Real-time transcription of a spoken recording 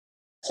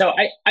So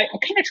I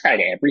kind of tried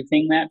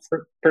everything that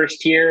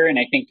first year, and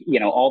I think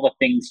all the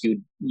things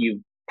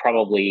you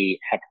probably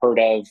have heard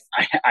of.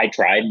 I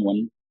tried in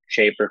one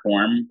shape or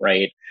form,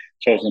 right?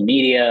 Social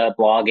media,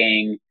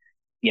 blogging,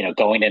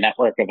 going to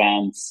network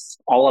events,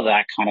 all of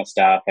that kind of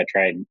stuff. I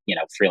tried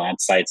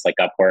freelance sites like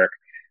Upwork,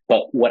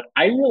 but what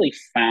I really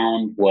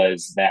found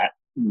was that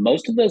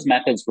most of those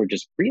methods were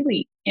just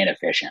really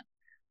inefficient.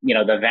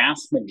 The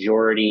vast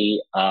majority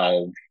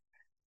of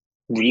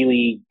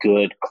really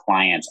good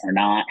clients are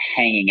not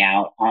hanging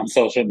out on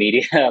social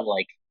media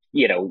like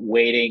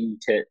waiting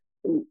to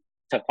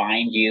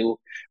find you,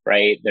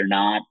 right? They're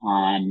not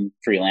on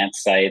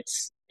freelance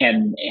sites,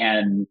 and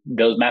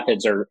those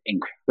methods are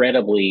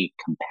incredibly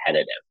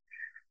competitive.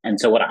 And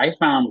so what I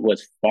found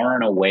was far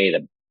and away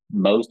the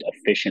most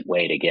efficient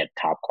way to get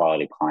top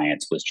quality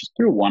clients was just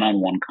through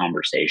one-on-one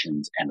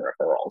conversations and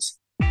referrals.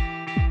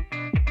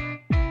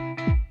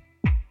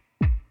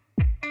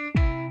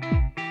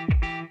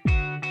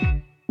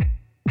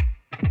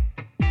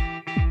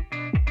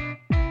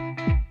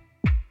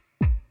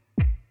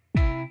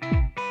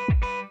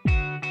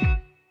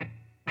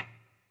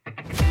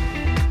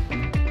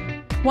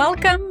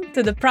 Welcome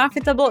to the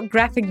Profitable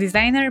Graphic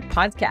Designer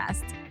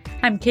podcast.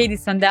 I'm Katie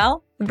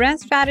Sondel, brand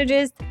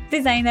strategist,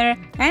 designer,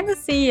 and the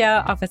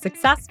CEO of a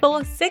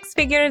successful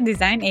six-figure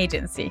design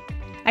agency.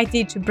 I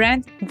teach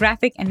brand,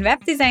 graphic, and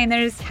web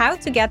designers how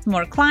to get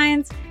more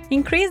clients,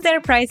 increase their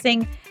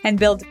pricing, and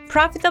build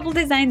profitable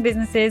design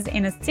businesses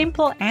in a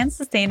simple and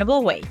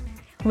sustainable way.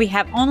 We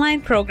have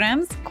online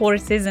programs,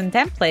 courses, and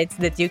templates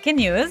that you can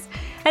use,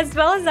 as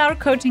well as our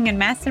coaching and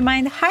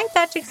mastermind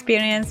high-touch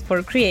experience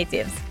for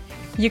creatives.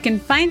 You can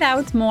find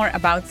out more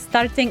about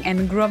starting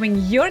and growing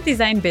your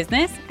design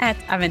business at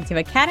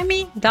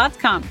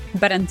aventivacademy.com.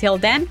 But until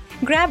then,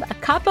 grab a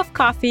cup of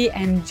coffee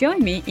and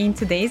join me in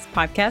today's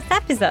podcast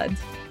episode.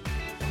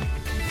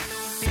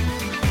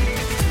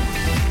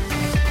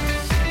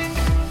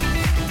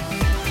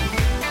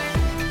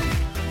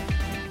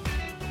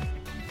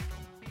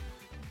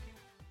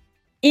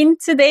 In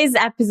today's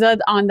episode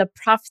on the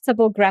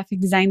Profitable Graphic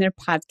Designer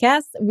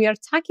podcast, we are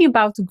talking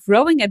about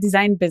growing a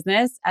design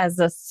business as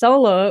a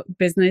solo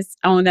business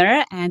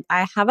owner. And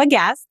I have a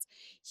guest.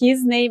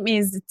 His name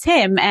is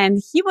Tim, and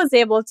he was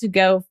able to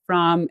go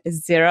from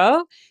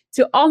zero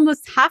to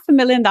almost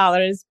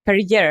 $500,000 per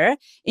year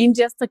in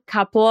just a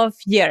couple of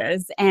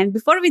years. And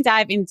before we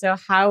dive into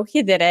how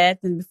he did it,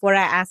 and before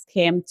I ask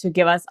him to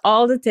give us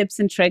all the tips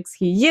and tricks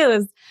he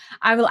used,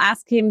 I will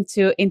ask him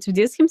to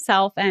introduce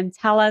himself and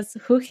tell us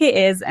who he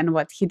is and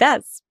what he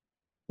does.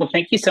 Well,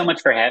 thank you so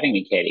much for having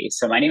me, Katie.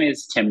 So my name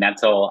is Tim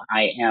Noetzel.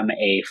 I am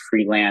a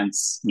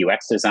freelance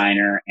UX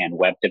designer and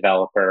web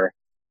developer.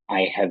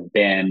 I have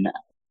been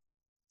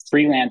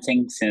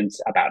freelancing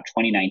since about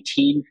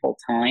 2019 full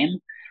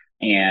time,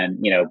 and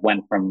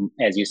went from,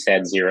 as you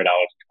said, $0 in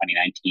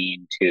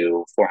 2019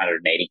 to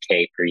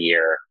 480K per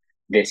year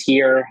this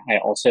year. I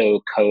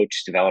also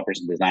coach developers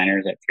and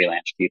designers at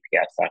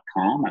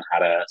freelancegps.com on how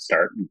to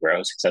start and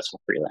grow successful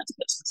freelance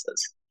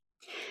businesses.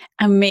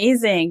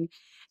 Amazing.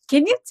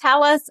 Can you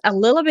tell us a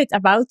little bit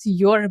about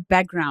your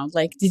background?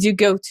 Like, did you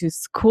go to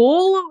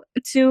school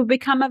to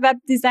become a web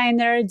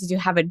designer? Did you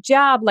have a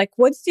job? Like,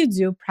 what did you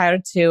do prior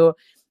to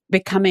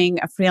becoming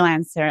a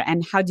freelancer,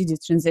 and how did you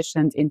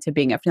transition into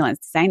being a freelance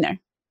designer?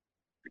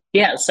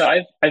 Yeah, so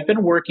I've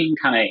been working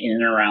kind of in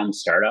and around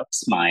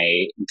startups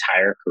my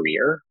entire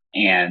career,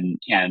 and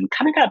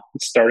kind of got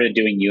started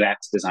doing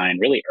UX design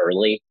really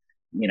early.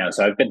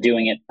 So I've been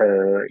doing it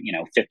for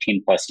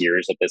 15 plus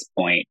years at this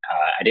point.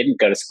 I didn't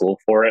go to school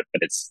for it,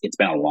 but it's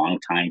been a long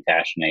time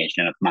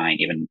fascination of mine,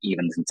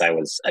 even since I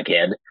was a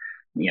kid.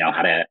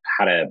 How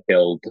to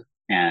build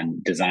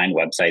and design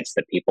websites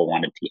that people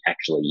wanted to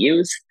actually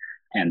use.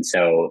 And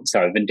so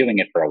I've been doing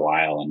it for a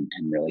while, and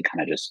really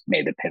kind of just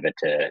made the pivot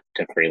to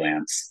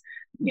freelance,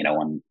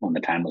 when the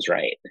time was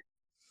right.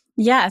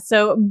 Yeah.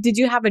 So, did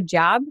you have a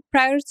job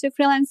prior to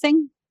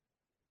freelancing?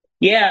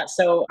 Yeah.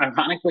 So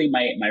ironically,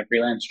 my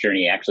freelance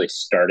journey actually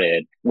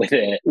started with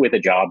a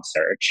job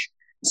search.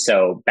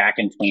 So back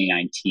in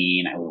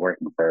 2019, I was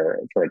working for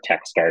a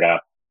tech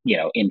startup,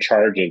 in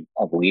charge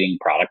of leading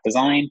product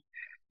design.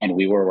 And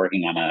we were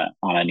working on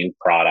a new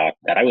product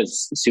that I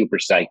was super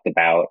psyched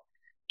about.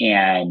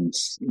 And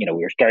we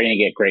were starting to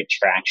get great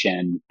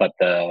traction, but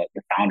the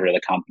founder of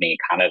the company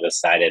kind of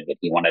decided that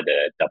he wanted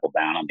to double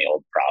down on the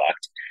old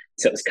product.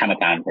 So it was kind of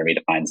time for me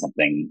to find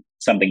something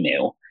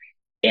new.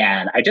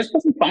 And I just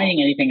wasn't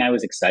finding anything I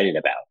was excited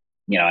about.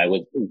 I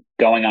was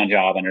going on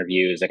job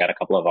interviews. I got a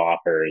couple of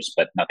offers,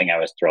 but nothing I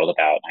was thrilled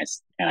about.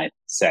 And I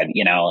said,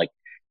 like,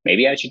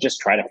 maybe I should just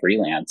try to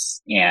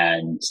freelance.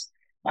 And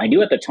I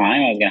knew at the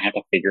time I was going to have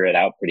to figure it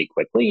out pretty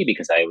quickly,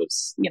 because I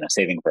was,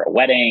 saving for a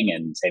wedding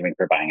and saving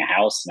for buying a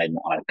house, and I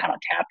didn't want to kind of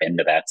tap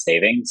into that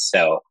savings.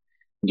 So,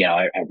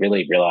 I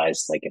really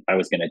realized, like, if I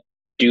was going to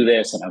do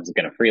this and I was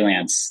going to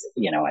freelance,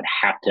 I'd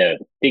have to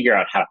figure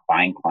out how to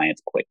find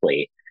clients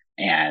quickly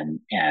and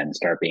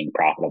start being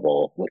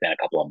profitable within a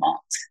couple of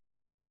months.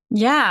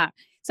 Yeah.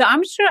 So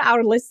I'm sure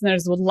our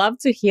listeners would love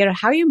to hear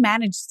how you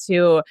managed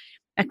to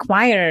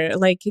acquire,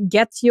 like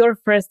get your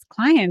first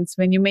clients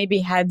when you maybe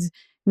had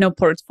no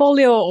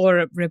portfolio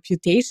or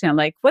reputation?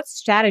 Like what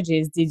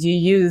strategies did you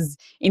use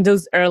in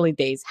those early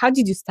days? How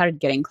did you start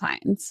getting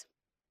clients?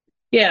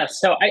 Yeah,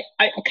 so I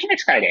kind of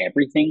tried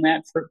everything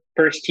that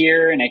first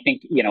year, and I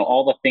think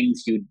all the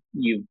things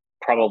you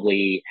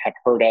probably have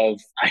heard of.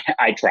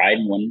 I tried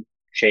in one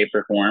shape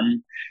or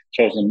form: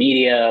 social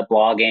media,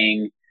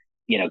 blogging,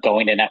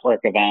 going to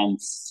network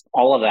events,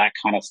 all of that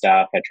kind of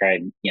stuff. I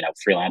tried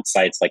freelance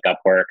sites like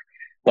Upwork,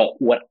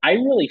 but what I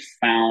really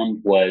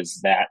found was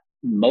that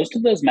most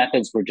of those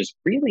methods were just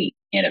really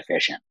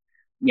inefficient.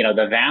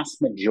 The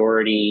vast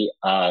majority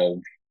of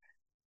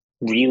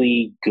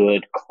really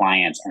good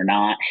clients are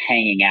not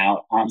hanging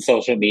out on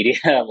social media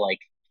like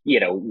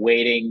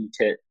waiting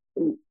to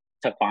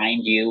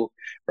find you,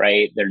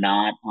 right? They're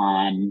not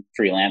on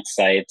freelance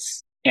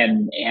sites,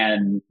 and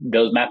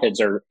those methods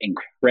are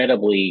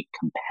incredibly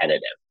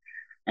competitive.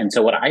 And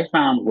so what I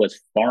found was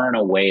far and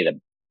away the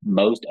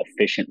most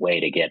efficient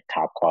way to get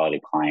top quality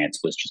clients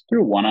was just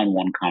through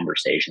one-on-one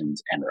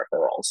conversations and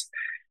referrals.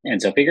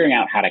 And so figuring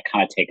out how to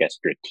kind of take a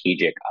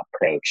strategic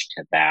approach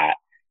to that,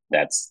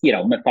 that's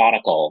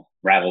methodical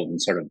rather than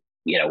sort of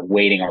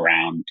waiting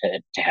around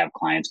to have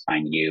clients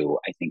find you,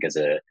 I think is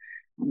a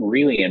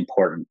really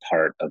important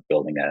part of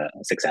building a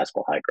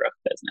successful high growth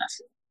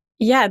business.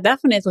 Yeah,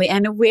 definitely.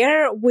 And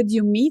where would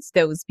you meet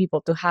those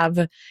people to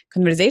have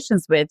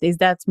conversations with? Is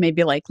that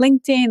maybe like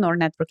LinkedIn or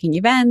networking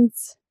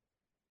events?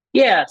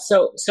 Yeah,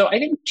 so I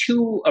think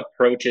two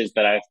approaches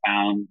that I've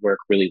found work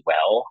really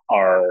well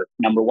are,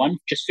 number one,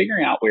 just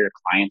figuring out where your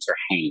clients are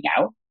hanging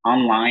out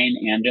online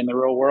and in the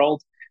real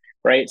world,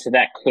 right? So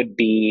that could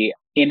be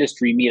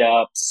industry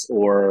meetups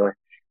or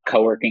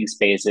co-working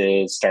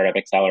spaces, startup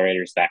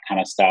accelerators, that kind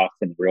of stuff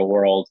in the real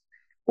world.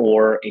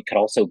 Or it could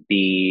also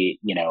be,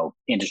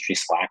 industry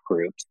Slack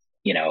groups,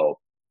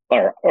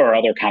 or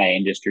other kind of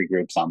industry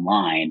groups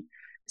online.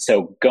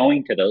 So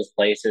going to those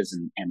places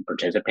and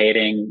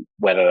participating,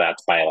 whether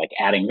that's by like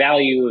adding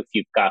value, if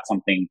you've got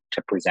something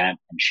to present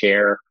and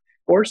share,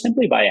 or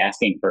simply by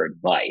asking for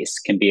advice,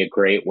 can be a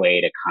great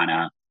way to kind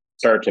of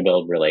start to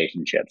build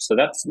relationships. So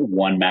that's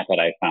one method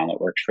I found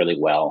that works really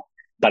well.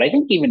 But I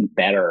think even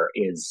better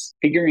is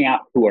figuring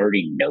out who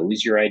already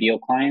knows your ideal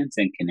clients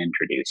and can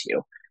introduce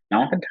you. And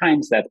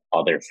oftentimes that's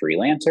other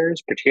freelancers,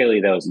 particularly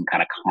those in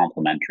kind of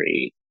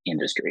complementary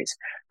industries,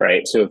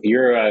 right? So if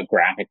you're a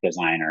graphic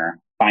designer,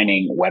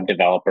 finding web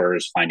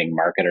developers, finding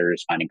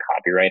marketers, finding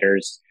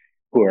copywriters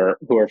who are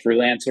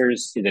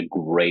freelancers is a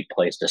great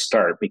place to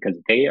start because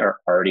they are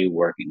already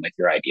working with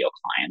your ideal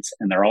clients.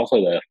 And they're also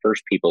the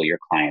first people your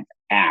clients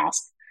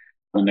ask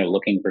when they're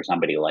looking for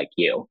somebody like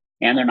you.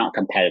 And they're not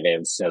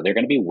competitive, so they're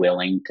going to be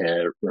willing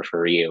to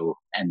refer you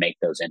and make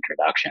those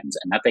introductions.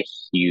 And that's a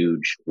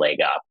huge leg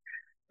up,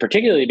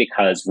 particularly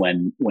because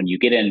when you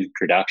get an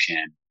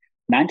introduction,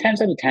 9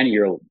 times out of 10,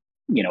 you're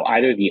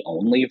either the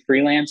only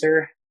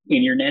freelancer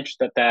in your niche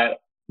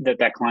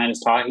that client is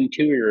talking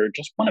to, or you're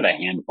just one of a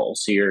handful.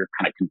 So your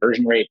kind of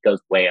conversion rate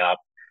goes way up,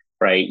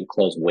 right? You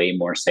close way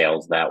more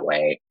sales that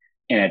way,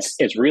 and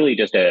it's really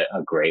just a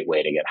great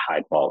way to get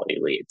high quality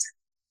leads.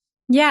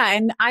 Yeah,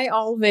 and I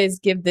always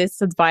give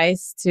this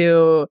advice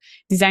to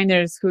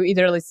designers who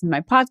either listen to my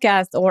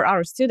podcast or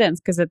our students,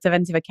 because at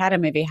Eventive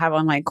Academy, we have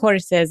online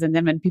courses. And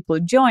then when people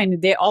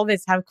join, they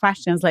always have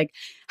questions like,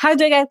 how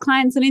do I get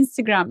clients on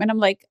Instagram? And I'm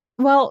like,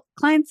 well,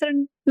 clients are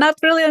not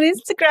really on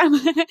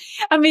Instagram.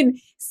 I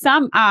mean,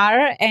 some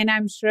are, and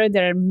I'm sure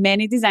there are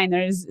many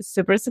designers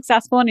super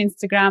successful on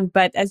Instagram.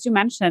 But as you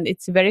mentioned,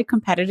 it's very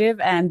competitive,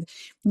 and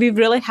we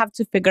really have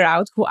to figure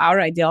out who our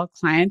ideal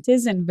client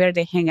is and where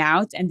they hang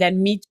out, and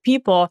then meet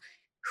people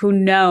who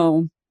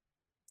know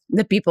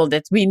the people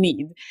that we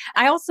need.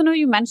 I also know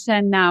you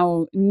mentioned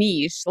now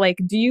niche. Like,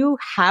 do you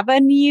have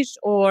a niche,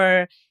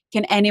 or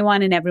can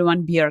anyone and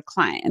everyone be your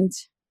client?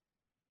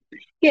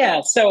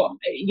 Yeah, so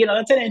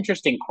that's an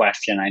interesting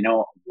question. I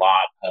know a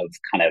lot of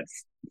kind of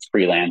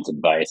freelance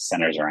advice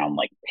centers around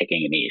like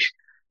picking a niche,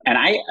 and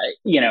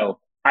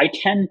I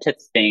tend to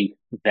think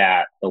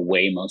that the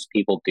way most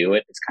people do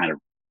it is kind of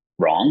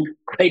wrong,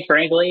 quite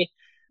frankly,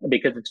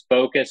 because it's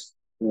focused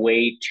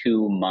way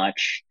too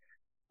much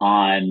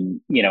on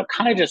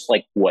kind of just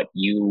like what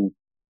you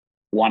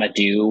want to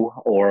do,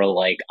 or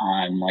like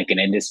on like an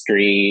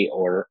industry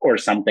or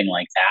something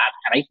like that.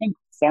 And I think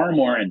far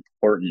more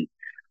important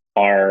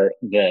are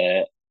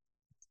the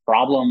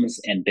problems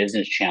and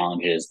business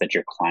challenges that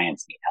your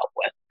clients need help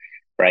with,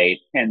 right?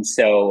 And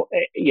so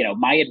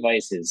my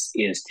advice is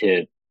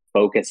to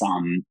focus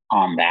on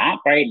that,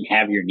 right? And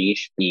have your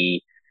niche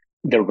be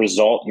the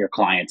result your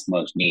clients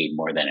most need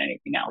more than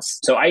anything else.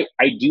 So I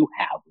do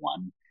have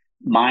one.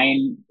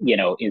 Mine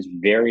is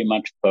very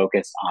much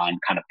focused on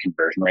kind of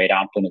conversion rate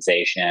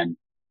optimization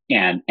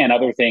and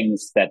other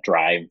things that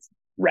drive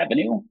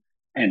revenue.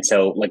 And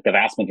so like the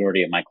vast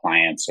majority of my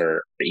clients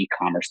are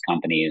e-commerce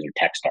companies or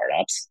tech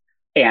startups.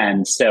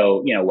 And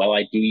so, while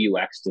I do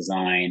UX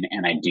design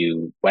and I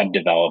do web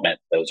development,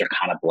 those are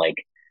kind of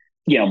like,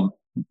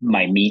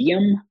 my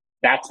medium.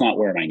 that's not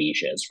where my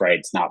niche is, right?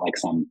 It's not like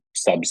some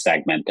sub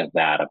segment of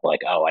that of like,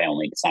 oh, I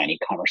only design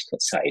e-commerce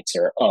sites,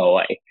 or oh,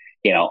 I,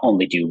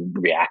 only do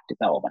React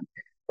development,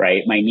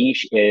 right? My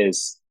niche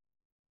is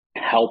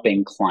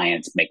helping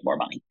clients make more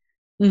money.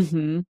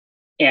 Mm-hmm.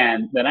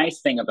 And the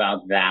nice thing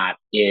about that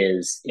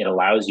is it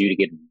allows you to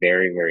get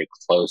very, very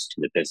close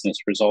to the business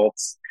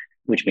results,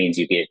 which means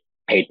you get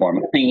paid more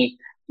money,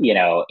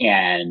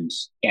 and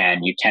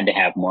you tend to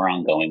have more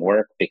ongoing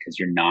work because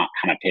you're not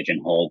kind of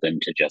pigeonholed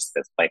into just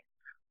this like,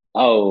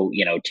 oh,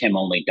 Tim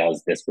only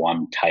does this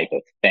one type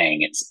of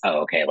thing. It's, oh,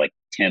 okay, like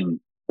Tim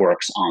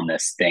works on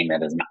this thing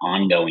that is an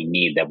ongoing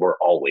need that we're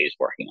always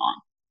working on.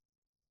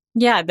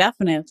 Yeah,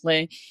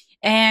 definitely.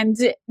 And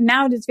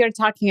now that we're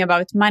talking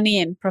about money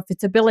and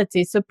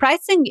profitability, so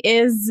pricing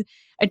is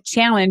a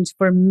challenge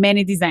for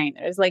many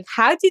designers. Like,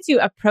 how did you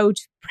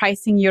approach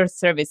pricing your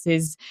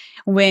services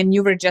when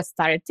you were just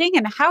starting,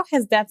 and how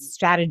has that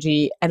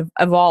strategy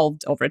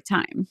evolved over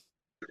time?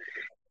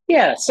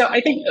 Yeah, so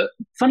I think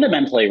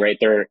fundamentally, right,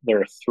 there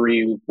are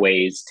three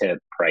ways to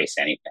price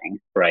anything,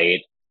 right?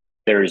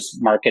 There's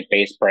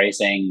market-based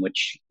pricing,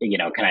 which,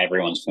 kind of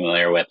everyone's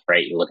familiar with,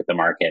 right? You look at the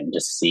market and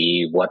just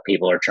see what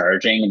people are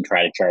charging and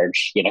try to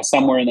charge,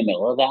 somewhere in the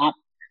middle of that.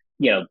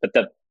 But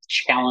the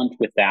challenge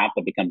with that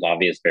becomes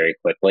obvious very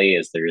quickly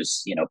is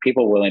there's,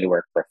 people willing to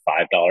work for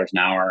 $5 an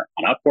hour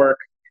on Upwork,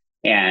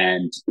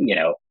 and,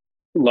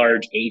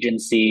 large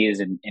agencies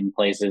in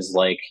places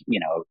like,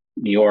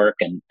 New York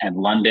and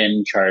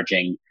London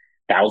charging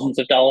thousands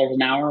of dollars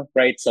an hour,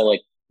 right? So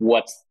like,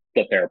 what's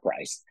the fair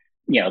price?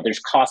 There's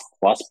cost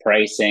plus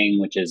pricing,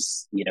 which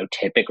is,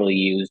 typically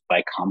used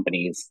by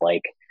companies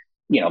like,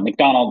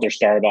 McDonald's or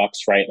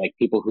Starbucks, right? Like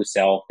people who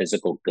sell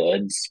physical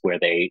goods where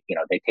they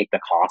take the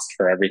cost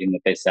for everything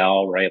that they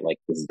sell, right? Like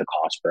this is the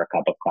cost for a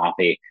cup of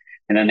coffee.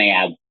 And then they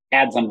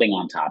add something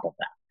on top of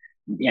that.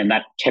 And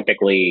that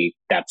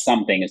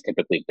something is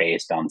typically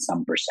based on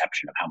some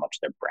perception of how much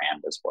their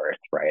brand is worth,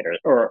 right?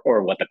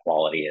 Or what the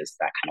quality is,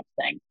 that kind of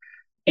thing.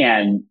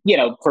 And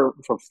for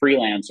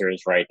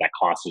freelancers, right, that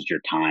cost is your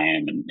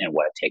time and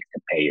what it takes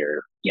to pay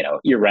your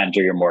rent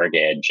or your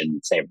mortgage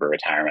and save for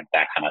retirement,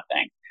 that kind of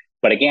thing.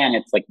 But again,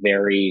 it's like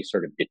very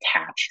sort of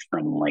detached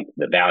from like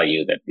the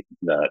value that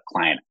the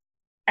client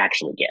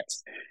actually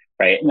gets,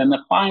 right? And then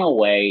the final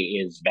way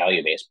is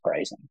value-based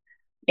pricing.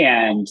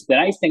 And the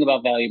nice thing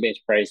about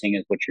value-based pricing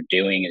is what you're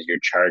doing is you're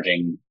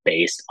charging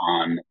based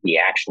on the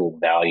actual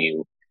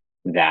value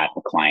that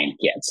the client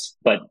gets.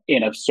 But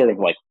in a sort of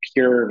like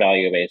pure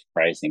value-based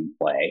pricing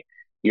play,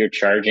 you're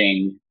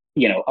charging,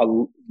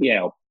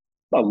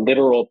 a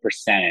literal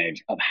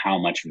percentage of how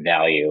much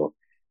value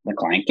the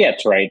client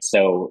gets, right?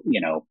 So,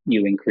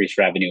 you increase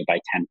revenue by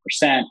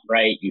 10%,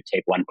 right? You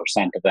take 1%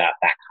 of that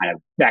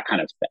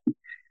kind of thing.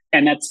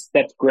 And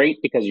that's great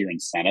because your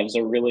incentives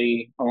are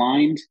really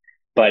aligned,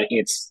 but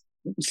it's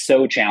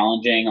so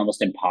challenging,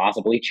 almost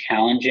impossibly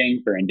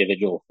challenging for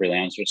individual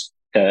freelancers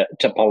to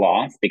pull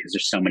off because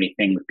there's so many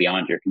things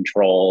beyond your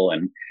control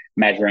and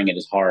measuring it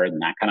is hard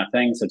and that kind of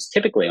thing. So it's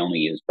typically only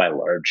used by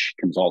large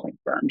consulting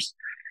firms.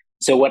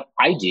 So what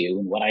I do,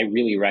 what I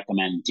really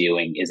recommend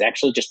doing is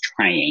actually just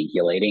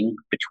triangulating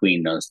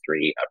between those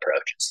three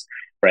approaches,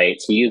 right?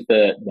 So use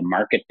the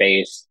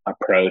market-based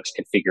approach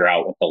to figure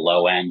out what the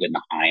low end and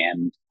the high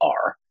end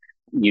are.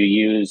 You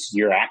use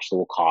your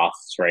actual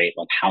costs, right?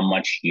 Like how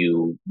much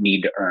you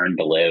need to earn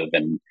to live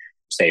and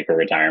save for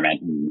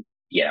retirement and,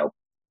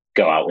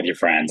 go out with your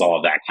friends, all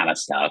of that kind of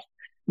stuff,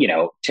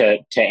 to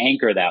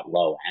anchor that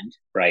low end,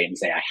 right? And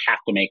say, I have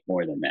to make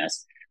more than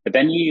this. But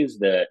then you use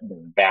the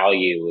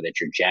value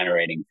that you're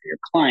generating for your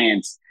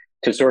clients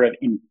to sort of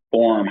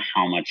inform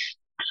how much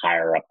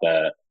higher up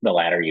the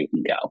ladder you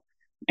can go.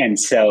 And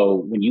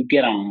so when you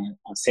get on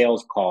a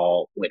sales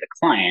call with a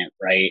client,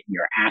 right,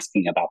 you're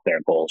asking about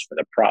their goals for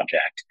the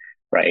project,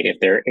 right? If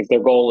their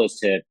goal is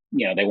to,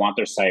 they want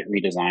their site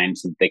redesigned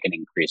so that they can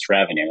increase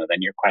revenue,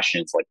 then your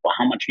question is like, well,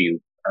 how much are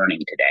you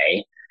earning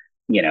today?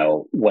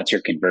 What's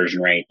your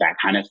conversion rate, that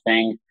kind of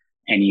thing.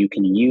 And you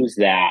can use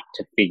that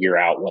to figure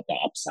out what the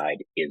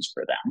upside is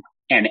for them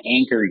and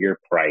anchor your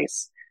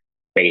price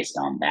based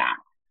on that.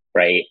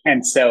 Right.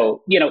 And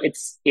so,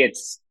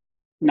 it's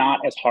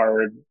not as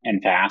hard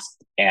and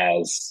fast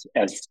as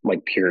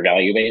like pure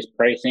value-based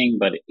pricing,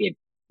 but it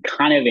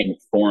kind of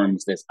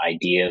informs this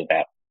idea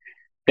that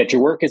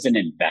your work is an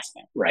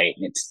investment, right?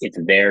 It's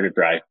there to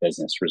drive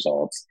business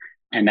results.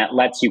 And that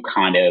lets you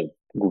kind of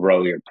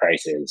grow your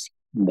prices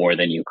more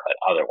than you could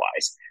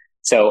otherwise.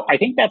 So I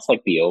think that's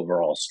like the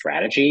overall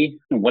strategy.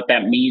 And what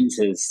that means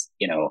is,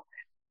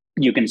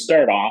 you can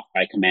start off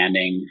by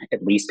commanding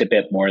at least a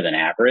bit more than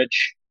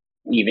average,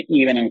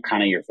 even in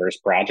kind of your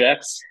first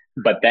projects.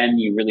 But then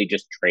you really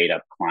just trade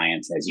up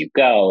clients as you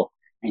go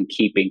and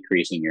keep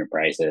increasing your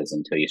prices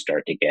until you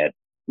start to get,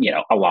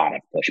 a lot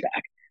of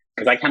pushback.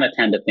 Because I kind of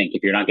tend to think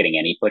if you're not getting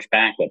any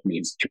pushback, that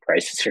means your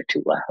prices are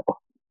too low.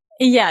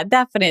 Yeah,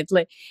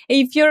 definitely.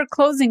 If your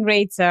closing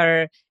rates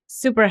are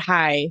super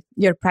high,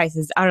 your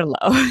prices are low.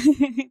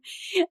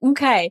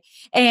 Okay.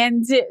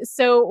 And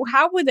so,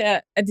 how would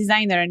a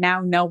designer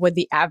now know what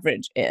the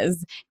average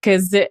is?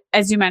 Because,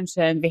 as you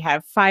mentioned, we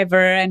have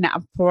Fiverr and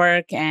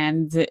Upwork,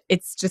 and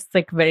it's just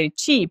like very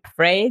cheap,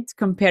 right?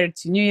 Compared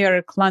to New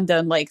York,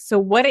 London. Like, so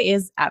what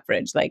is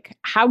average? Like,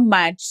 how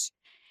much?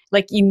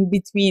 Like in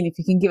between, if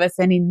you can give us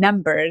any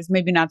numbers,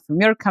 maybe not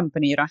from your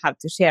company, you don't have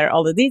to share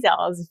all the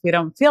details if you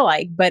don't feel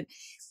like, but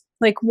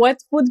like what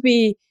would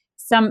be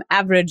some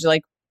average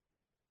like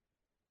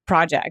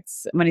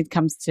projects when it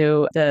comes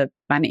to the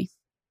money?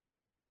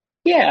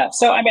 Yeah.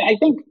 So, I mean, I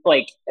think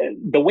like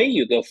the way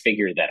you go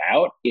figure that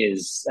out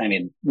is, I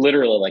mean,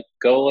 literally like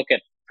go look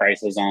at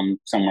prices on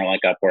somewhere like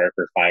Upwork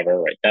or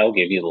Fiverr, right? That'll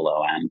give you the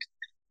low end.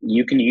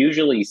 You can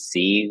usually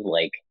see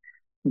like,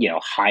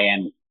 high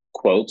end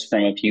quotes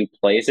from a few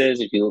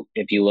places.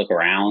 If you look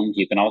around,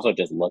 you can also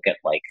just look at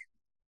like,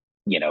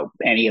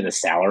 any of the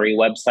salary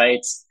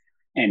websites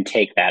and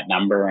take that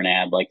number and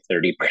add like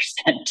 30%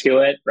 to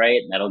it,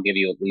 right? And that'll give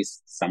you at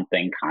least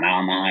something kind of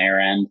on the higher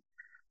end.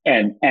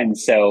 And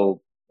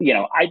so,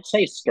 I'd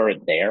say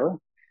start there.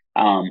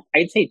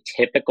 I'd say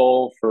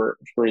typical for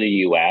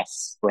the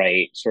US,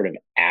 right? Sort of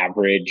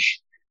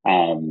average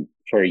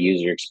for a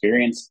user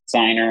experience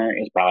designer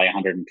is probably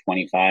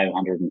 125,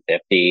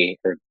 150.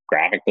 For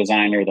graphic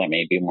designer, that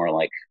may be more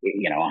like,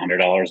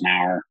 $100 an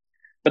hour.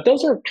 But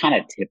those are kind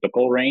of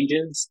typical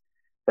ranges,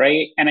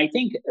 right? And I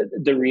think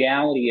the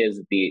reality is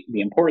the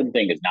important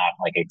thing is not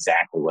like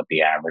exactly what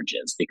the average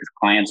is, because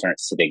clients aren't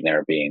sitting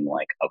there being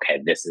like, okay,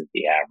 this is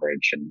the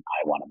average and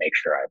I want to make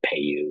sure I pay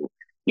you,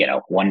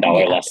 $1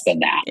 Yeah. less than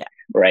that, Yeah.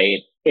 right?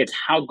 It's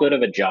how good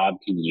of a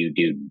job can you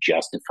do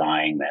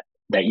justifying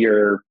that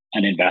you're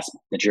an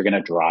investment, that you're going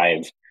to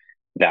drive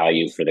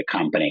value for the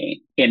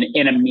company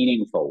in a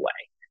meaningful way,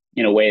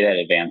 in a way that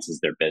advances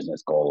their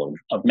business goal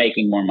of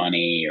making more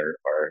money or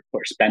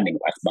spending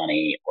less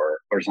money or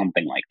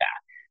something like that.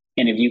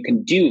 And if you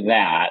can do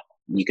that,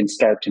 you can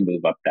start to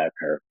move up that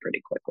curve pretty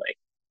quickly.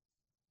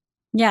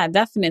 Yeah,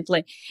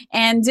 definitely.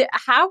 And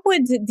how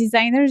would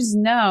designers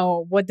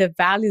know what the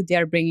value they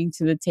are bringing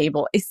to the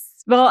table is?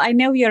 Well, I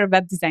know you're a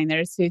web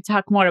designer, so you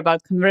talk more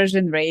about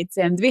conversion rates,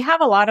 and we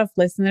have a lot of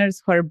listeners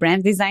who are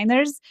brand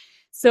designers.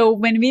 So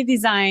when we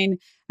design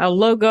a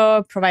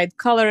logo, provide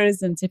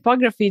colors and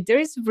typography,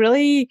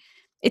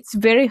 it's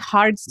very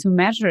hard to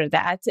measure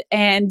that.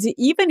 And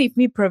even if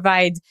we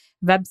provide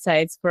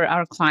websites for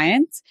our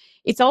clients,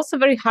 it's also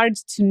very hard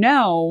to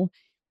know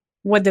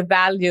what the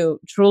value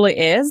truly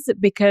is,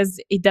 because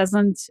it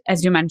doesn't,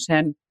 as you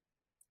mentioned,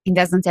 it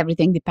doesn't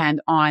everything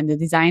depend on the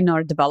design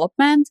or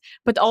development,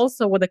 but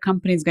also what the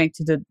company is going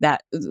to do with the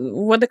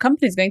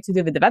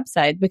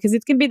website, because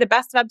it can be the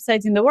best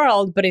website in the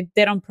world, but if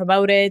they don't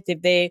promote it,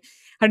 if they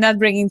are not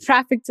bringing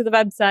traffic to the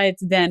website,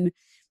 then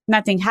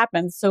nothing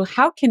happens. So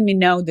how can we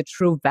know the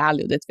true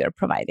value that we're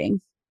providing?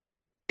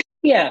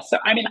 Yeah. So,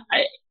 I mean,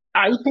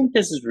 I think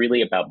this is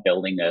really about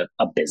building a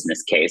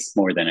business case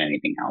more than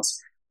anything else,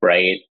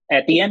 right?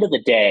 At the end of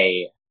the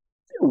day,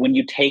 when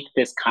you take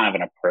this kind of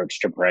an approach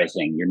to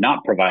pricing, you're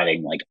not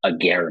providing like a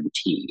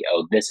guarantee,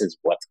 oh, this is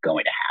what's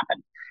going to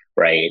happen,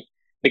 right?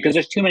 Because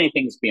there's too many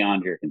things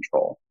beyond your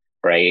control,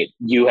 right?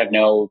 You have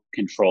no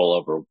control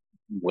over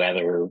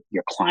whether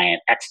your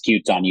client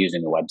executes on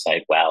using the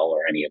website well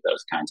or any of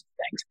those kinds of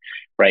things,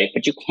 right?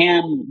 But you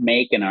can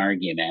make an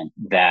argument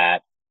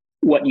that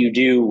what you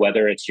do,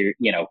 whether it's your,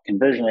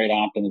 conversion rate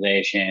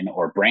optimization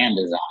or brand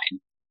design,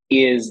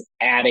 is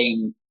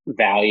adding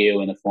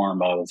value in the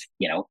form of,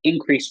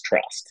 increased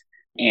trust,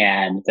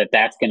 and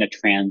that's going to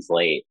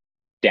translate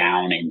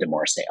down into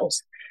more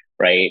sales,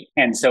 right?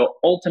 And so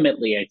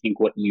ultimately, I think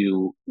what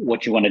you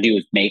want to do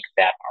is make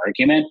that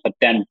argument, but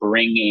then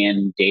bring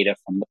in data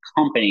from the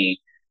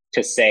company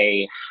to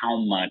say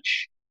how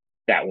much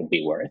that would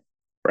be worth,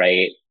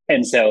 right?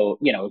 And so,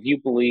 if you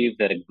believe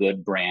that a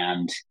good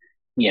brand,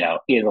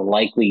 is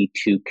likely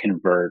to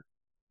convert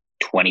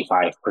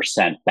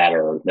 25%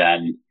 better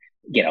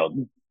you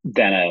know,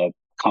 than a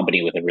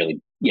company with a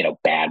really,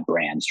 bad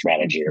brand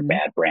strategy or Mhm.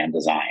 bad brand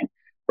design,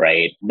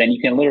 right? Then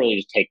you can literally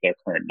just take their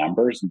current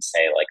numbers and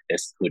say, like,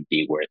 this could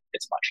be worth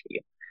this much to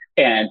you.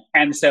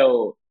 And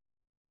so,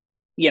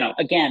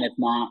 again, it's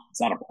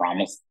not a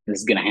promise this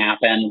is gonna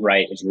happen,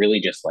 right? It's really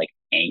just like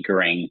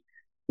anchoring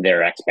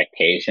their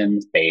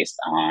expectations based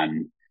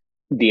on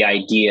the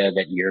idea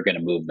that you're going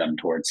to move them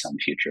towards some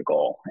future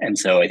goal. And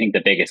so I think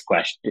the biggest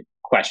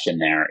question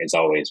there is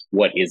always,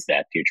 what is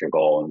that future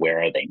goal and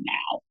where are they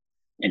now?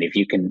 And if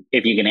you can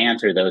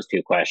answer those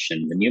two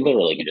questions, and you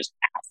literally can just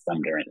ask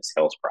them during the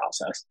sales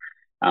process,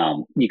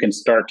 you can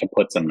start to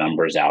put some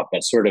numbers out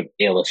that sort of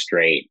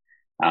illustrate,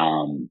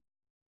 how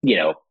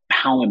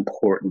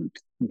important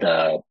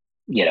the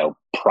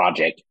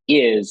project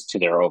is to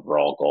their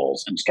overall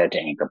goals, and start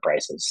to anchor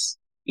prices,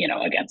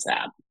 against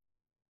that.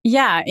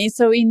 Yeah. And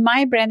so in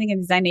my branding and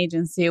design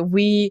agency,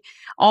 we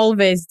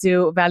always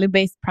do value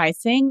based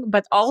pricing,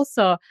 but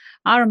also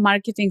our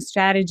marketing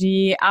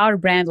strategy, our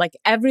brand, like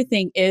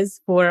everything is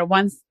for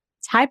one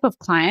type of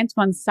client,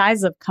 one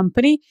size of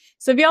company.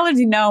 So we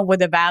already know what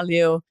the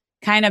value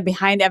kind of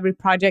behind every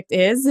project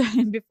is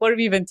before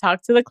we even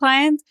talk to the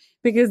client,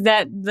 because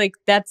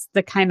that's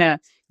the kind of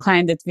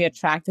client that we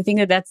attract. I think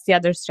that that's the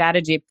other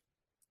strategy,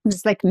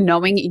 just like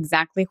knowing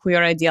exactly who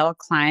your ideal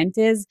client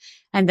is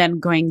and then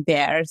going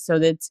there so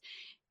that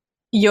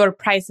your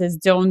prices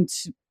don't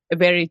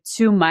vary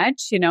too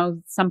much.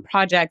 Some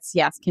projects,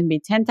 yes, can be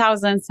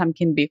 10,000, some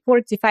can be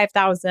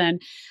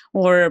 45,000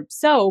 or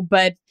so,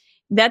 but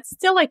that's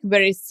still like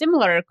very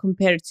similar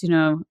compared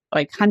to,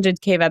 like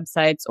 100K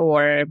websites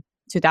or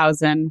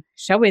 2000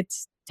 show it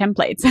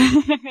templates.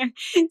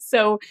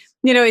 So,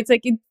 it's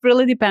like it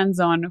really depends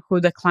on who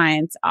the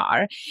clients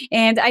are.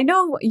 And I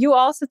know you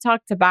also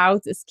talked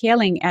about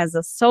scaling as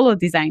a solo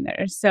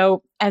designer.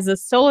 So, as a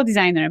solo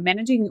designer,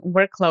 managing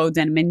workloads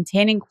and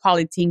maintaining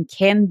quality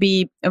can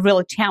be a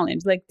real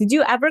challenge. Like, did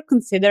you ever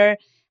consider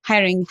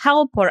hiring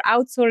help or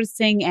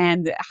outsourcing?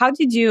 And how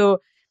did you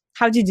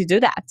do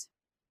that?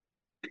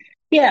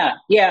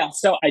 Yeah.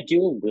 So I do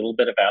a little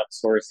bit of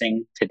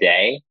outsourcing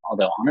today,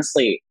 although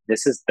honestly,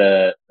 this is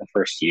the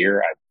first year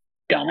I've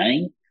done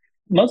any,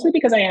 mostly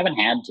because I haven't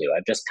had to.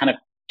 I've just kind of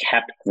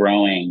kept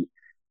growing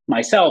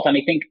myself. And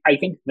I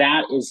think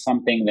that is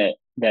something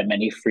that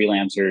many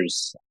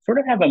freelancers sort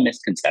of have a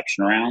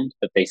misconception around,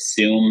 that they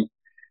assume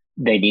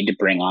they need to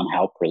bring on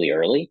help really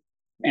early.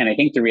 And I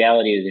think the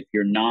reality is if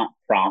you're not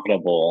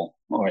profitable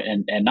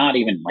and not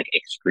even like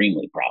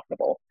extremely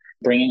profitable,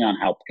 bringing on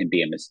help can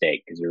be a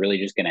mistake because you're really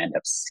just going to end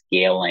up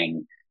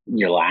scaling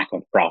your lack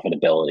of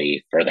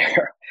profitability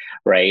further,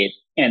 right?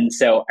 And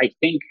so I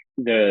think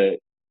the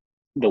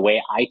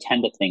way I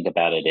tend to think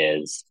about it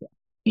is,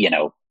 you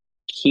know,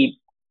 keep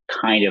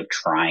kind of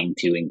trying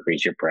to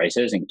increase your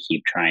prices and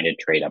keep trying to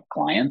trade up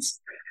clients.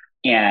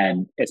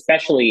 And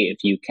especially if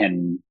you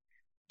can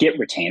get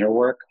retainer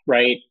work,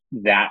 right?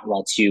 That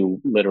lets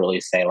you literally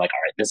say, like,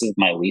 all right, this is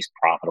my least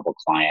profitable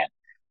client,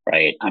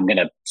 right? I'm going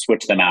to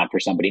switch them out for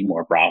somebody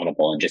more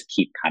profitable and just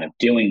keep kind of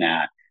doing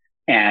that.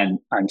 And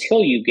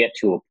until you get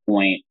to a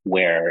point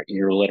where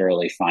you're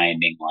literally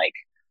finding, like,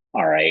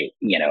 all right,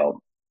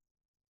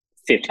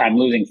 50, I'm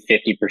losing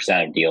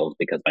 50% of deals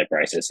because my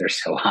prices are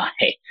so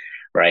high,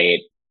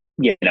 right?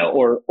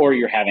 Or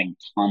you're having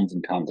tons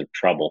and tons of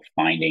trouble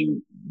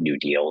finding new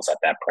deals at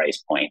that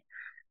price point,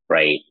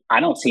 right? I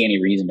don't see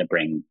any reason to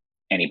bring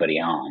anybody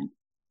on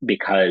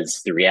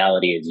because the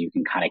reality is you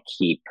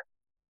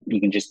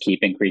can just keep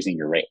increasing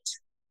your rates.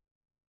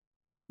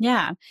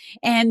 Yeah.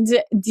 And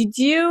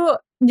you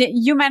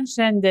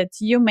mentioned that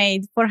you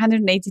made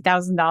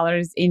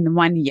 $480,000 in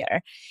 1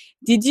 year.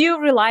 Did you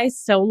rely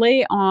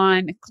solely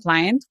on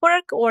client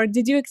work or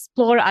did you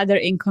explore other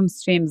income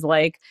streams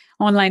like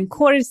online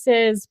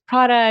courses,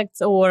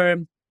 products, or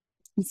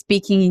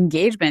speaking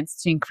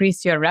engagements to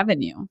increase your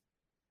revenue?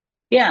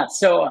 Yeah.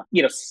 So,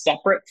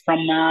 separate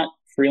from that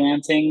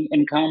freelancing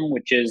income,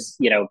 which is,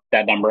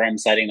 that number I'm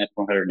citing, that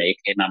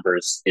 408K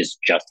numbers is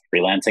just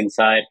freelancing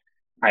side.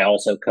 I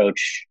also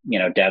coach,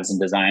 devs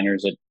and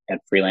designers at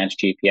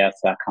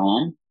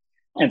freelancegps.com.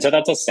 And so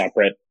that's a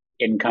separate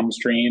income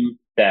stream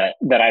that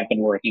I've been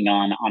working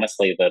on.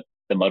 Honestly, the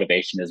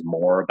motivation is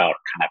more about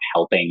kind of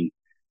helping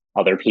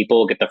other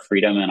people get the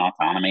freedom and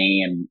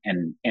autonomy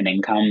and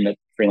income that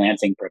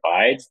freelancing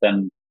provides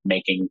than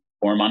making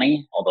more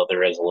money, although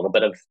there is a little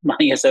bit of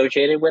money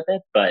associated with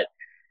it. But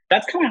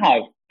that's kind of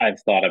how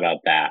I've thought about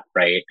that,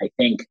 right? I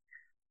think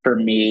for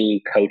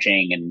me,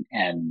 coaching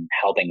and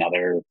helping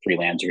other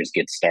freelancers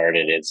get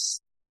started is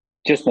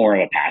just more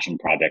of a passion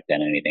project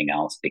than anything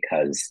else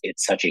because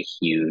it's such a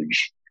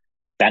huge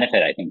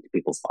benefit, I think, to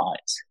people's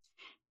lives.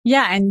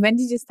 Yeah. And when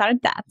did you start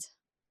that?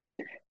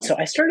 So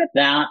I started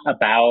that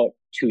about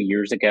 2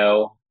 years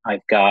ago.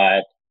 I've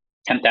got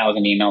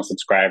 10,000 email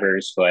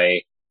subscribers who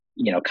I,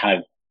 kind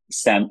of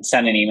send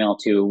an email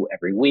to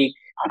every week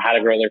on how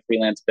to grow their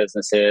freelance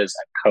businesses.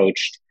 I've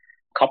coached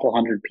a couple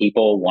hundred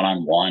people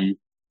one-on-one,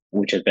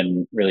 which has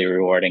been really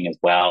rewarding as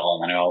well.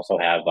 And then I also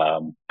have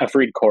a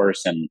free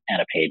course and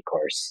a paid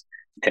course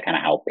to kind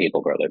of help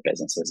people grow their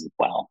businesses as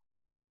well.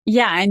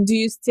 Yeah. And do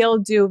you still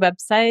do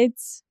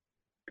websites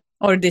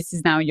or this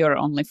is now your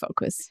only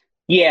focus?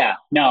 Yeah,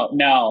 no,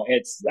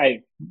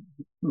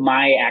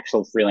 my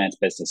actual freelance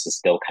business is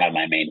still kind of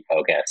my main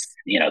focus.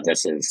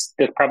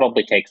 This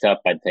probably takes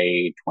up, I'd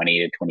say,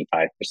 20 to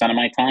 25% of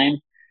my time.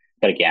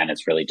 But again,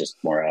 it's really just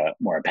more a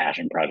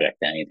passion project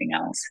than anything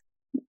else.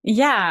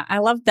 Yeah, I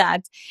love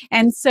that.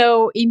 And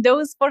so in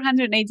those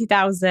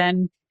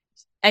 480,000,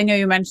 I know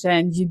you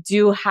mentioned you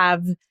do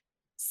have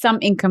some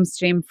income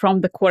stream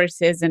from the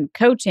courses and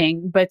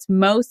coaching, but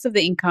most of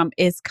the income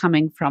is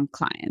coming from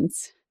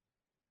clients.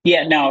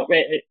 Yeah, no,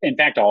 in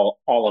fact, all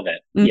of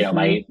it. Hmm.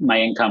 My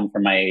income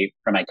from my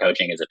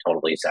coaching is a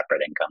totally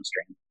separate income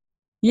stream.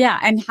 Yeah.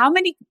 And how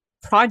many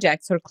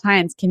projects or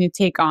clients can you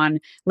take on,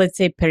 let's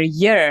say, per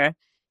year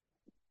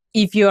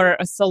if you're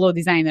a solo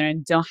designer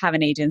and don't have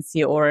an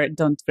agency or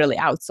don't really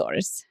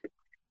outsource?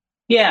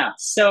 Yeah,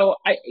 so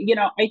I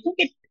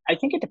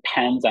think it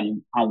depends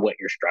on what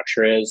your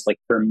structure is. Like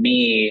for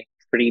me,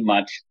 pretty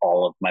much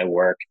all of my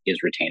work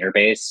is retainer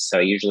based. So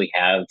I usually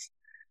have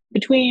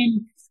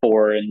between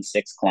 4 and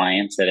 6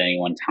 clients at any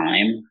one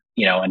time.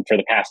 And for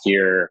the past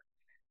year,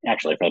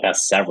 actually for the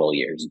past several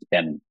years, it's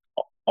been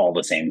all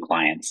the same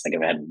clients. Like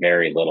I've had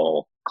very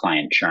little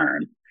client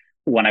churn.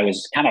 When I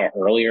was kind of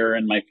earlier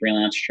in my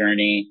freelance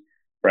journey,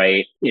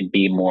 right, it'd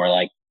be more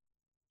like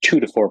 2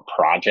 to 4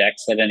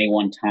 projects at any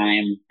one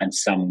time, and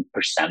some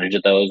percentage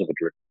of those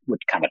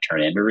would kind of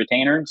turn into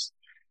retainers.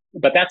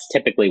 But that's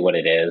typically what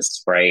it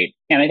is, right?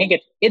 And I think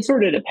it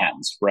sort of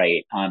depends,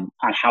 right, on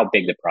how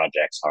big the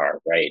projects are,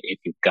 right? If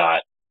you've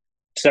got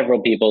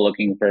several people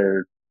looking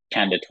for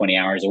 10 to 20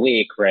 hours a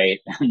week, right,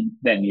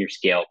 then your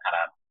scale kind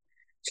of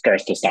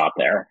starts to stop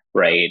there,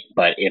 right?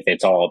 But if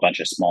it's all a bunch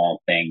of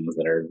small things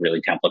that are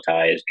really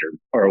templatized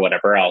or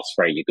whatever else,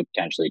 right, you could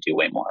potentially do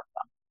way more of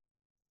them.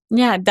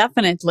 Yeah,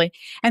 definitely.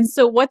 And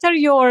so, what are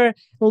your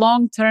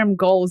long term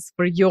goals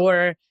for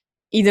your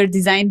either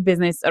design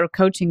business or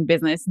coaching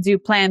business? Do you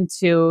plan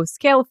to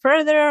scale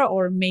further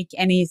or make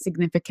any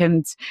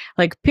significant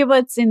like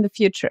pivots in the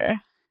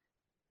future?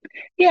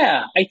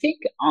 Yeah, I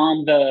think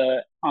on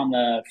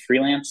the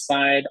freelance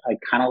side, I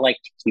kind of like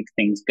to keep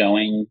things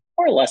going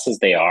more or less as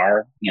they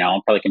are.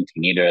 I'll probably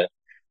continue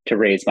to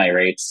raise my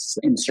rates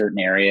in certain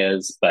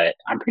areas, but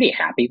I'm pretty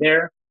happy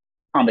there.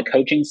 On the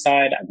coaching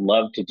side, I'd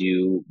love to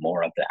do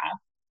more of that.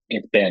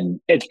 It's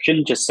been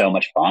just so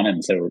much fun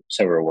and so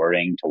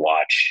rewarding to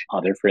watch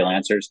other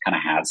freelancers kind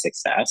of have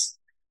success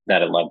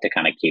that I'd love to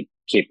kind of keep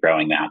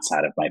growing that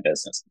side of my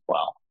business as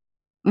well.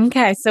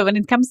 Okay, so when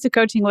it comes to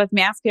coaching, let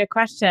me ask you a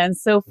question.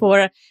 So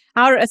for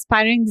our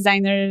aspiring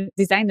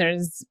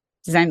listeners,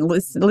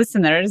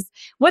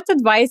 what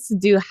advice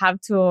do you have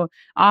to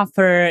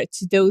offer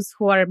to those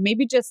who are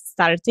maybe just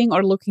starting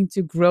or looking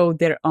to grow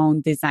their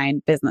own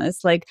design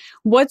business? Like,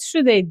 what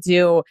should they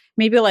do?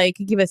 Maybe like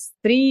give us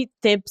 3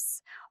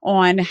 tips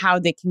on how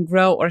they can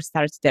grow or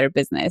start their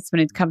business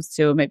when it comes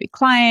to maybe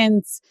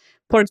clients,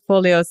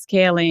 portfolio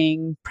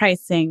scaling,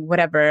 pricing,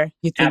 whatever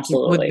you think it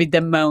would be Absolutely.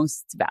 the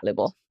most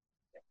valuable.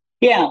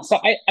 Yeah, so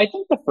I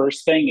think the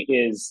first thing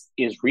is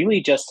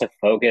really just to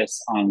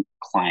focus on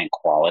client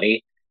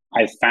quality.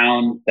 I've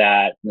found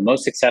that the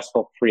most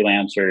successful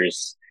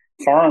freelancers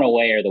far and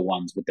away are the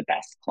ones with the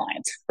best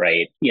clients,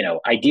 right?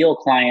 Ideal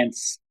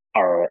clients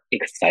are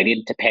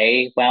excited to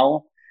pay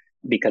well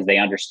because they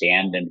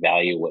understand and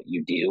value what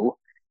you do.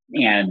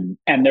 And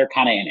they're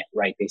kind of in it,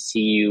 right? They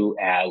see you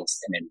as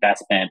an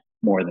investment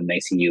more than they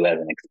see you as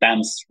an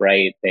expense,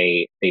 right?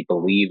 They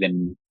believe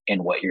in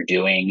what you're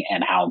doing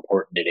and how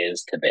important it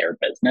is to their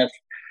business.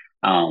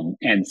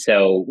 And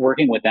so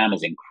working with them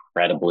is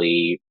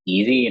incredibly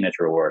easy and it's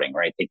rewarding,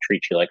 right? They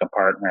treat you like a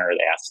partner.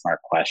 They ask smart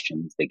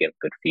questions. They give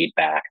good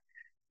feedback.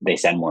 They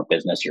send more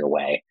business your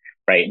way,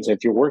 right? And so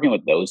if you're working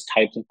with those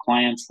types of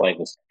clients, life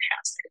is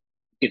fantastic.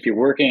 If you're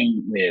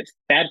working with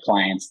bad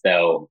clients,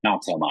 though,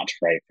 not so much,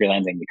 right?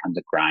 Freelancing becomes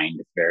a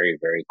grind very,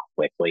 very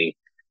quickly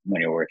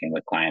when you're working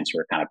with clients who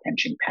are kind of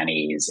pinching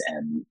pennies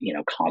and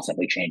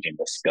constantly changing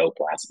the scope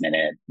last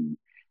minute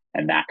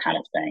and that kind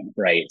of thing,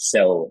 right?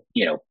 So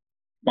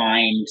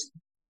find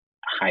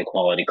high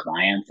quality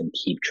clients and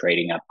keep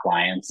trading up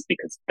clients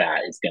because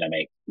that is going to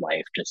make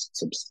life just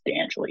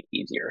substantially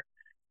easier.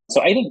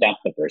 So I think that's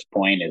the first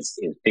point is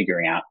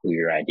figuring out who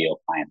your ideal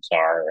clients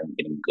are and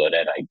getting good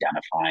at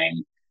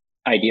identifying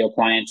ideal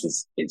clients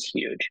is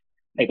huge.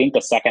 I think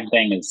the second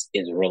thing is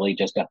really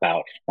just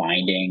about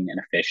finding an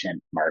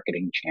efficient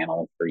marketing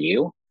channel for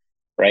you,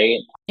 right?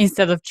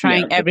 Instead of You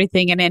trying know,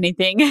 everything and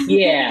anything.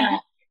 yeah,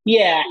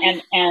 yeah,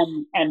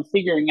 and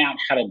figuring out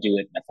how to do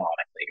it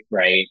methodically,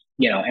 right?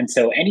 And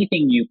so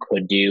anything you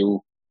could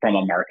do from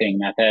a marketing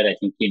method, I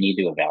think you need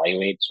to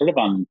evaluate sort of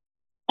on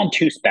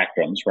 2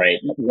 spectrums, right?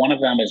 One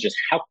of them is just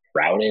how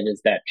crowded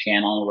is that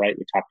channel, right?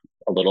 We talked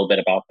a little bit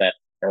about that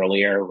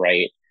earlier,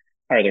 right?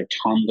 Are there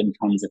tons and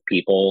tons of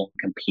people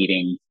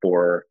competing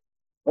for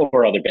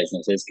over other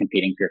businesses,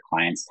 competing for your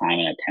clients' time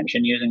and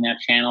attention using that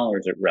channel, or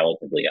is it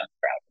relatively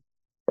uncrowded?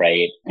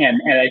 Right.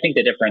 And I think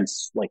the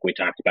difference, like we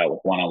talked about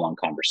with one-on-one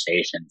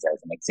conversations as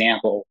an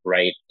example,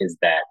 right, is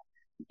that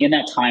in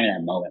that time, in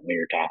that moment when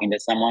you're talking to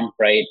someone,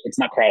 right, it's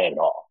not crowded at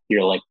all.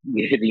 You're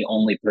the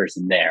only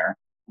person there.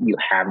 You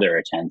have their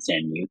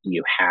attention.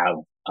 You have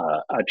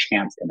a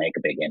chance to make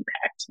a big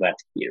impact. So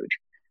that's huge.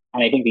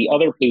 And I think the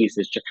other piece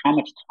is just how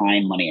much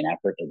time, money, and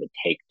effort does it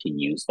take to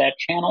use that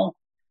channel,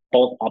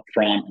 both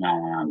upfront and on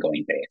an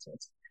ongoing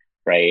basis,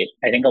 right?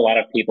 I think a lot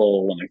of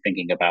people when they're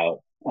thinking about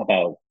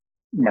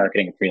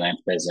marketing a freelance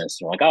business,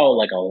 they're like, oh,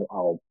 like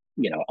I'll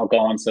go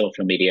on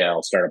social media,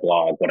 I'll start a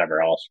blog,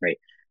 whatever else, right?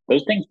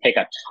 Those things take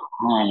a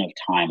ton of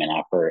time and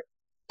effort,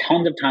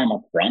 tons of time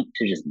up front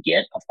to just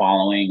get a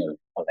following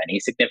of any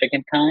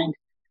significant kind,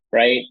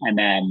 right? And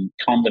then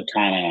tons of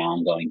time on an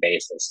ongoing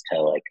basis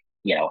to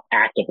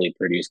actively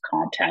produce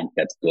content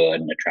that's good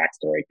and attracts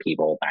the right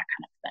people, that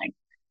kind of thing.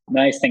 The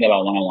nice thing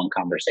about one-on-one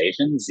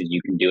conversations is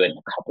you can do it in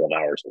a couple of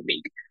hours a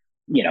week,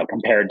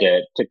 compared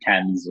to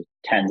tens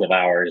of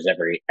hours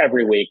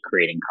every week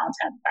creating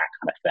content, that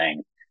kind of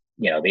thing.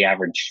 The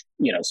average,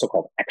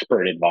 so-called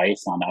expert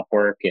advice on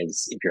Upwork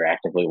is if you're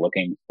actively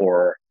looking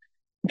for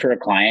a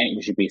client,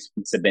 you should be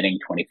submitting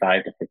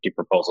 25 to 50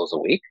 proposals a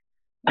week.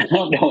 I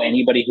don't know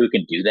anybody who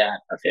can do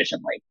that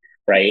efficiently,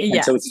 right?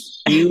 And so Yes.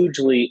 it's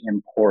hugely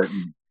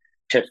important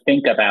to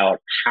think about,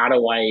 how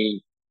do I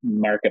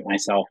market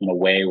myself in a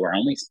way where I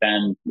only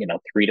spend,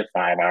 3 to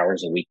 5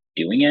 hours a week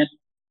doing it,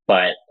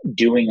 but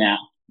doing that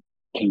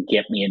can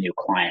get me a new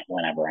client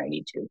whenever I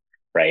need to,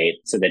 right?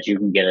 So that you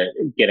can get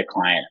a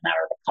client in a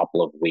matter of a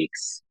couple of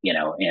weeks,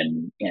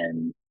 in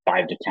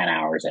 5 to 10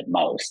 hours at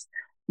most,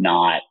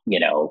 not,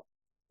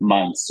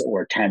 months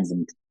or tens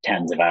and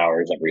tens of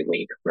hours every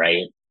week,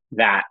 right?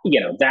 That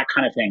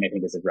kind of thing I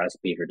think is a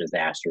recipe for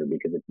disaster,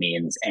 because it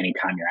means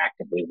anytime you're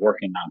actively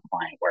working on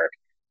client work,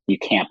 you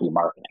can't be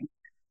marketing.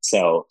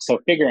 So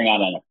figuring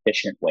out an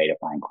efficient way to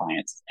find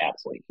clients is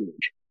absolutely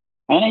huge.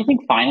 And I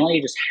think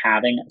finally, just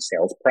having a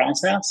sales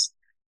process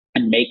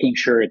and making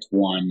sure it's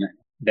one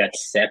that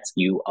sets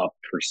you up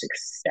for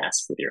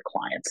success with your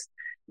clients.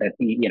 That,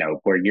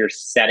 where you're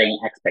setting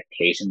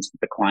expectations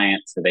with the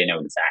client so they know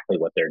exactly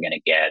what they're going to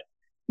get.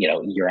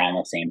 You're on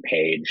the same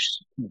page.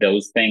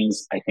 Those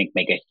things I think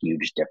make a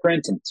huge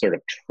difference and sort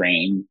of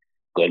train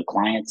good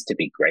clients to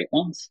be great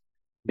ones,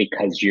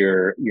 because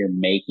you're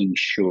making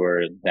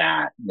sure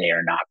that they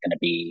are not going to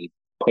be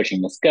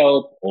pushing the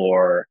scope,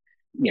 or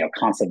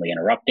constantly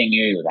interrupting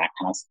you, that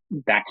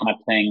kind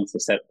of thing.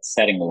 So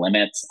setting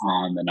limits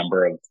on the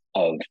number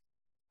of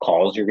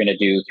calls you're going to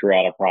do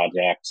throughout a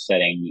project,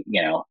 setting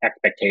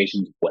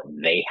expectations of what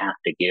they have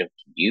to give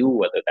to you,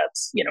 whether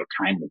that's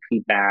timely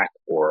feedback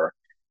or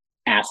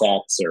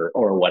assets,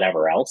 or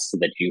whatever else, so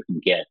that you can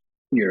get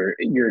your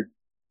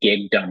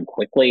gig done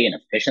quickly and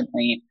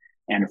efficiently.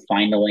 And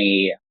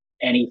finally,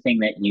 anything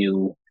that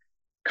you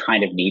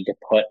kind of need to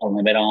put a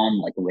limit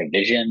on, like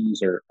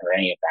revisions, or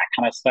any of that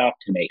kind of stuff,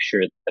 to make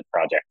sure that the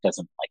project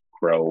doesn't like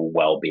grow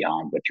well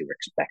beyond what you were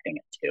expecting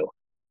it to.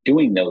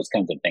 Doing those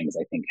kinds of things,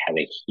 I think, have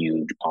a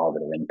huge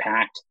positive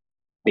impact,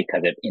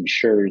 because it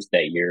ensures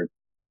that your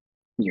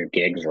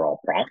gigs are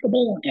all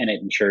profitable, and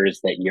it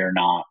ensures that you're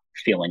not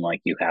feeling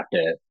like you have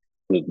to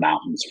move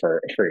mountains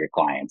for your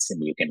clients,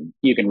 and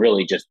you can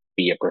really just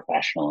be a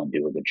professional and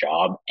do a good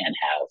job and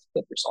have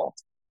good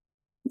results.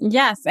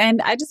 Yes,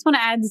 and I just want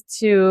to add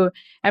to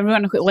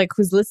everyone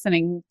who's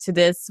listening to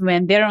this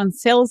when they're on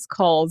sales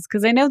calls,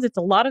 because I know that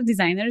a lot of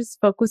designers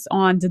focus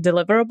on the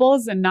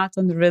deliverables and not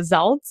on the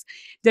results.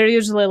 They're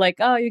usually like,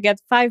 "Oh, you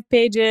get 5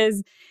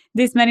 pages,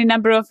 this many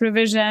number of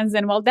revisions,"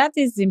 and while that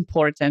is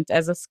important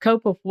as a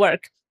scope of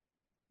work,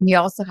 you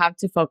also have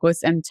to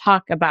focus and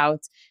talk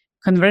about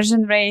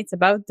conversion rates,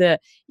 about the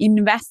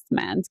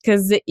investment.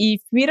 Because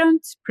if we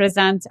don't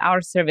present our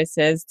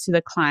services to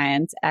the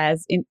client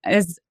as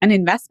an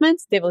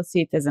investment, they will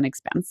see it as an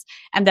expense,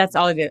 and that's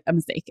already a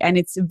mistake. And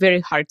it's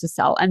very hard to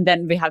sell. And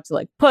then we have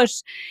to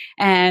push,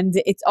 and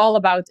it's all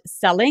about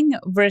selling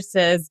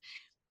versus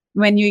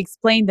when you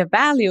explain the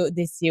value,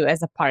 they see you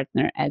as a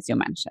partner, as you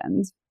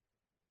mentioned.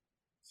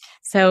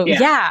 So, Yeah.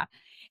 yeah.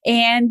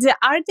 And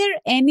are there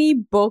any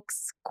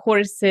books,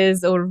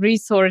 courses, or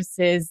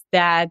resources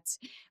that,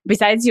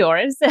 besides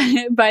yours,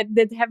 but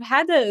that have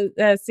had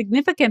a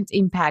significant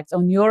impact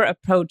on your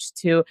approach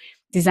to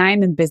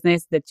design and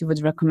business that you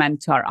would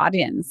recommend to our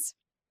audience?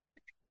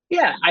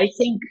 Yeah, I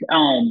think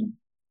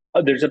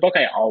there's a book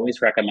I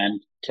always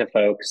recommend to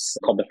folks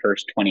called The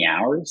First 20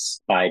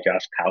 Hours by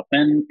Josh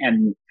Kaufman.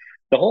 And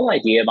the whole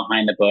idea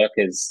behind the book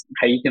is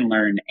how you can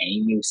learn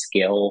any new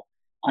skill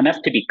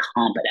enough to be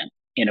competent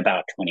in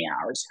about 20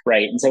 hours,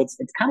 right? And so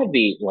it's kind of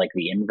the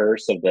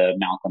inverse of the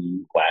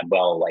Malcolm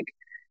Gladwell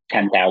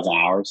 10,000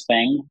 hours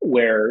thing,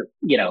 where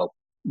you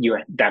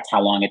that's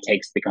how long it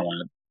takes to become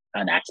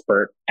an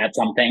expert at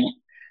something,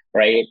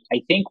 right?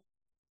 I think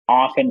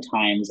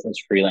oftentimes as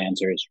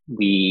freelancers,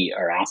 we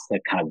are asked to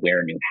kind of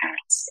wear new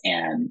hats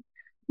and,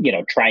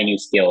 try new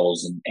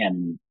skills.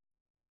 And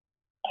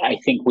I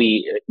think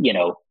we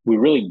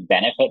really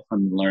benefit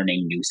from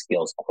learning new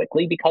skills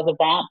quickly because of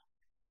that.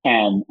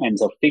 And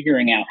so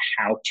figuring out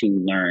how to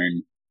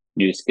learn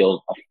new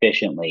skills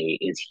efficiently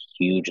is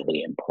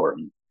hugely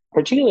important,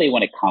 particularly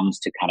when it comes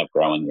to kind of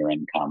growing your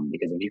income.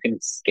 Because if you can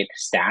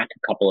stack a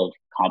couple of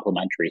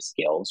complementary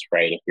skills,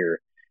 right? If you're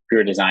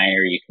a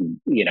designer, you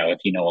can, if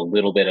you know a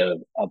little bit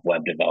of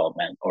web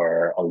development,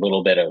 or a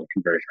little bit of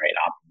conversion rate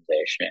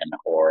optimization,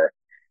 or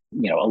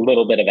a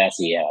little bit of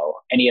SEO,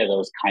 any of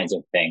those kinds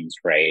of things,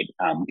 right,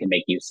 can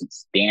make you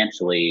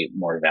substantially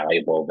more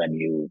valuable than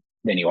you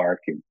are if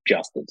you're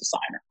just a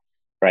designer,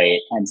 right?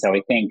 And so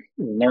I think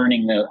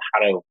learning how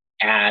to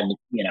add,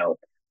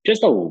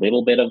 just a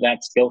little bit of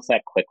that skill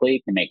set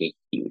quickly can make a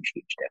huge,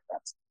 huge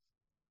difference.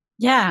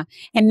 Yeah.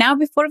 And now,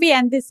 before we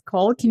end this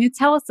call, can you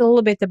tell us a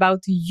little bit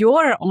about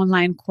your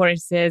online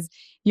courses,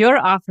 your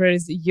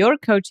offers, your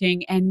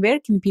coaching, and where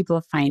can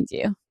people find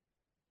you?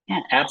 Yeah,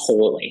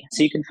 absolutely.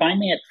 So you can find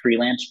me at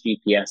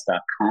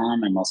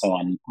freelancegps.com. I'm also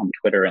on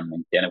Twitter and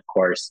LinkedIn, of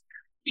course.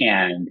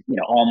 And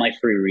all my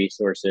free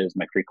resources,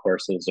 my free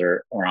courses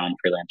are on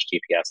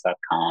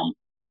freelancegps.com.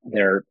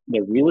 They're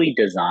really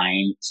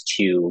designed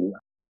to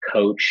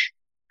coach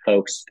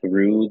folks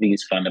through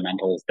these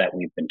fundamentals that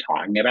we've been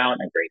talking about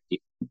in a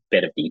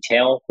bit of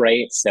detail,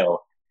 right?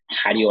 So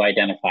how do you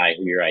identify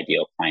who your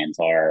ideal clients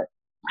are?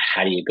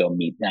 How do you go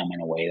meet them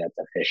in a way that's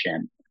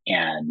efficient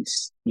and,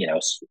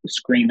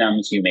 screen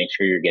them so you make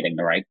sure you're getting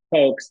the right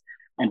folks?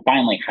 And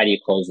finally, how do you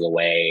close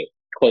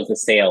the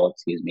sale,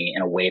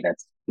 in a way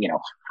that's,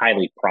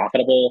 highly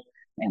profitable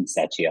and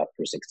sets you up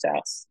for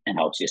success and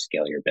helps you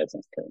scale your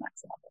business to the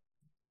next level.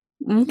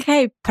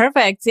 Okay,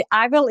 perfect.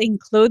 I will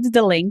include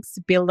the links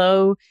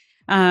below,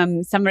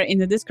 somewhere in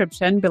the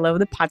description below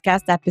the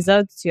podcast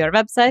episode, to your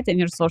website and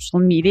your social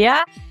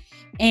media.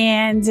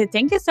 And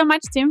thank you so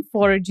much, Tim,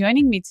 for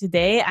joining me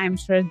today. I'm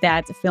sure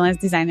that freelance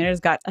designers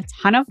got a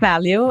ton of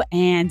value,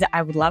 and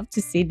I would love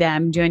to see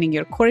them joining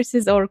your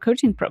courses or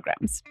coaching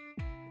programs.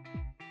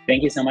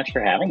 Thank you so much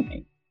for having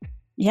me.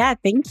 Yeah,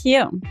 thank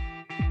you.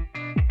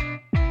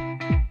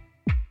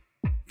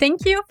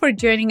 Thank you for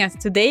joining us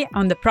today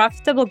on The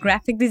Profitable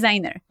Graphic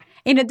Designer.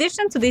 In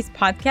addition to this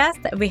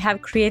podcast, we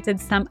have created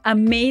some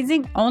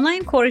amazing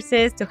online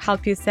courses to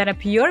help you set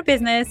up your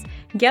business,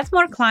 get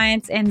more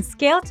clients, and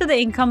scale to the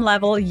income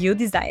level you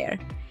desire.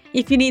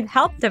 If you need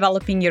help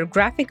developing your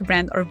graphic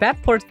brand or web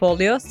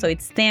portfolio so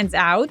it stands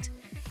out,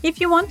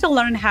 if you want to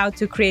learn how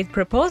to create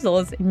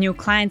proposals new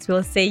clients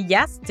will say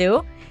yes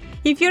to,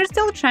 if you're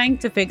still trying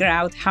to figure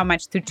out how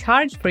much to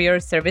charge for your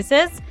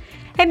services,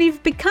 and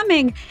if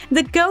becoming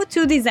the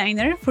go-to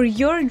designer for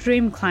your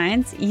dream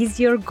clients is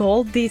your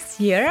goal this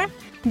year,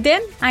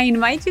 then I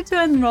invite you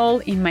to enroll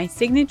in my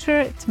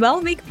signature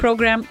 12-week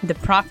program, The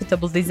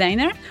Profitable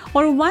Designer,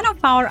 or one of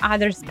our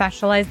other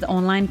specialized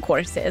online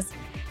courses.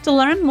 To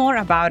learn more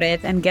about it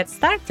and get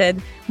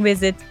started,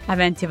 visit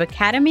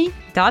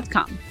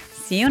aventivacademy.com.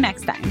 See you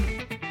next time.